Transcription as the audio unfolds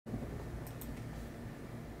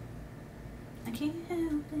can't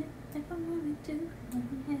help it. If I wanted to, I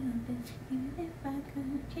wouldn't help it. Even if I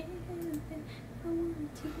could, can't help it. If I wanted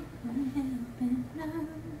to, I wouldn't help it now.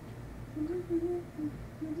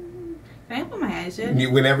 Can I open my eyes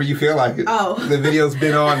yet? Whenever you feel like it. Oh. The video's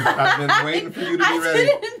been on. I've been waiting for you to be ready.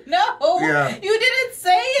 I didn't know. Yeah. You didn't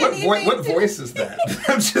say anything. What voice is that?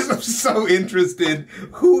 I'm so interested.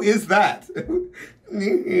 Who is that?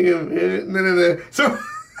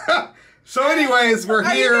 So anyways, we're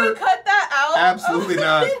here. Are you gonna cut that out? Absolutely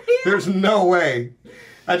not. There's no way.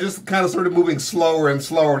 I just kind of started moving slower and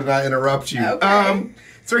slower to not interrupt you. Okay.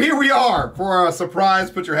 So here we are for a surprise.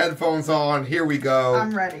 Put your headphones on. Here we go.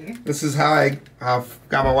 I'm ready. This is how I've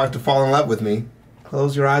got my wife to fall in love with me.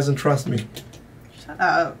 Close your eyes and trust me. Shut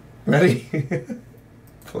up. Ready?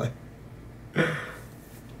 Play.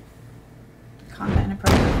 Combat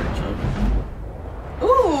inappropriate for children.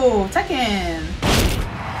 Ooh, Tekken.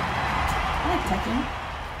 I like Tekken.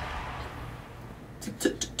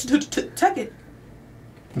 Tekken.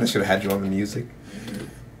 I should have had you on the music.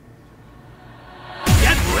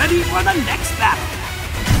 Get ready for the next battle.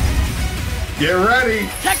 Get ready.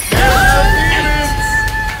 TEKKEN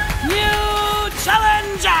 8. New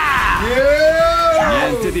challenger. Yeah.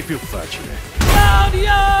 Niente di più facile.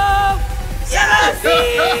 Claudio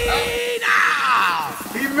Serafino.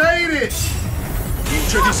 He made it.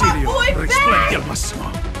 Luce di Sirio, risplendi al massimo.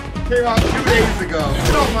 Came out 2 days ago.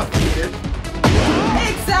 Get off my feet, bitch.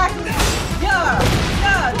 Exactly. Yeah.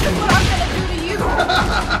 Yeah. That's what I'm gonna do to you.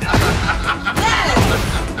 Yes.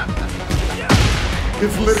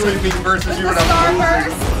 It's literally me versus you The and I'm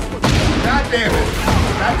Starburst. God damn it.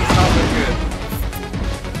 That sounds good.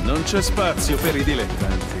 Non c'è spazio per I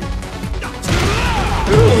dilettanti.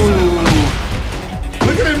 Ooh.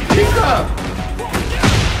 Look at him pick up.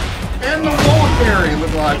 And the wall carry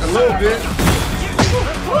look like a little bit.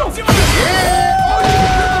 Yeah! Oh, you can do the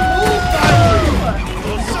move finally.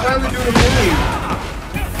 You can finally do the move.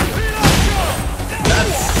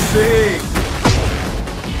 That's sick.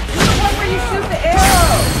 The one where you shoot the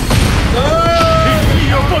arrow. Il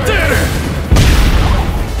mio potere!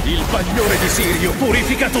 Il bagliore di Sirio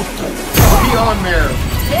purifica tutto. Be on there.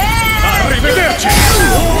 Yeah. Arrivederci!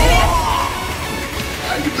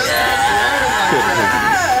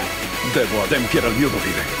 Devo adempiere al mio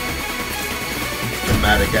dovere.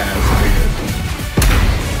 Dramatic ass.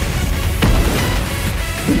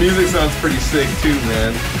 The music sounds pretty sick too,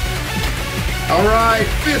 man. Alright,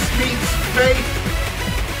 fist meets fate.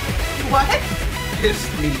 What? Fist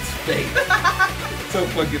meets fate. So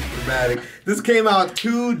fucking dramatic. This came out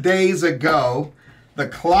 2 days ago. The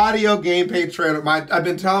Claudio gameplay trailer. I've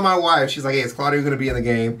been telling my wife, she's like, hey, is Claudio going to be in the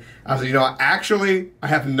game? I said, you know, actually, I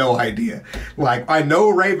have no idea. Like, I know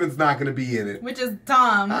Raven's not going to be in it. Which is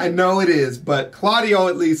dumb. I know it is, but Claudio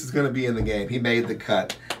at least is going to be in the game. He made the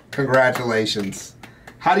cut. Congratulations.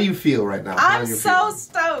 How do you feel right now? I'm so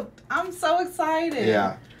stoked. I'm so excited.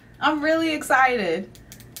 Yeah. I'm really excited.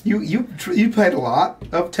 You played a lot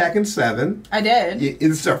of Tekken 7. I did.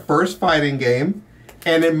 It's our first fighting game.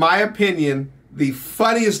 And in my opinion, the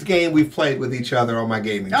funniest game we've played with each other on my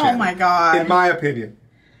gaming channel. Oh my god. In my opinion.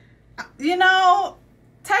 You know,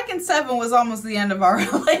 Tekken 7 was almost the end of our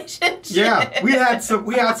relationship. Yeah, we had some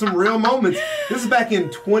real moments. This is back in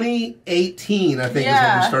 2018, I think, is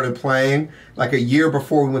when we started playing. Like a year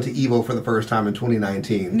before we went to EVO for the first time in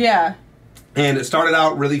 2019. Yeah. And it started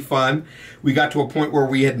out really fun. We got to a point where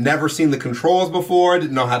we had never seen the controls before,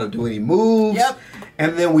 didn't know how to do any moves. Yep.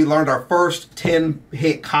 And then we learned our first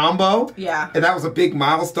 10-hit combo. Yeah. And that was a big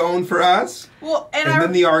milestone for us. Well, and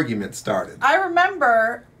then the argument started. I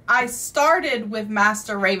remember I started with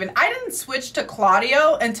Master Raven. I didn't switch to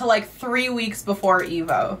Claudio until like 3 weeks before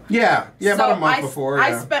EVO. Yeah. Yeah, so about a month before. Yeah.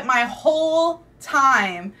 I spent my whole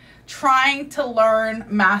time trying to learn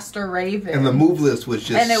Master Raven. And the move list was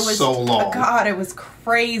just so long. God, it was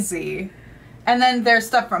crazy. And then there's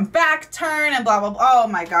stuff from back turn and blah, blah, blah. Oh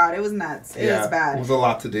my God, it was nuts. It was bad. It was a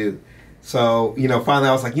lot to do. So, you know, finally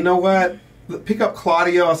I was like, you know what? Pick up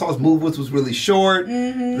Claudio. I saw his move list was really short.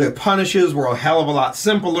 The punishes were a hell of a lot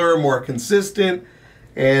simpler, more consistent.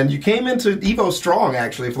 And you came into EVO strong,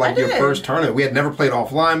 actually, for like your first tournament. We had never played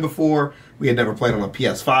offline before. We had never played on a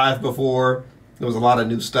PS5 before. There was a lot of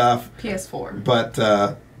new stuff. PS4. But,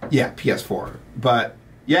 yeah, PS4. But,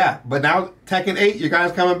 yeah. But now, Tekken 8, you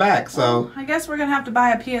guys coming back, so... Well, I guess we're going to have to buy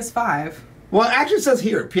a PS5. Well, it actually says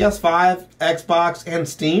here, PS5, Xbox, and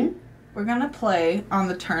Steam. We're going to play on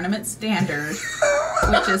the tournament standard,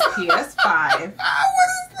 which is PS5. What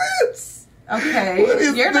is this? Okay. What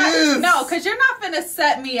is this? No, because you're not going to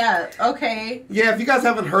set me up, okay? Yeah, if you guys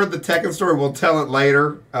haven't heard the Tekken story, we'll tell it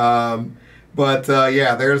later. But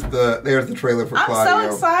yeah, there's the trailer for Claudio. I'm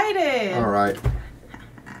so excited. All right. right.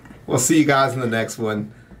 We'll see you guys in the next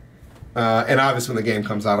one. And obviously when the game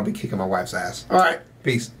comes out, I'll be kicking my wife's ass. All right.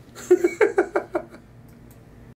 Peace.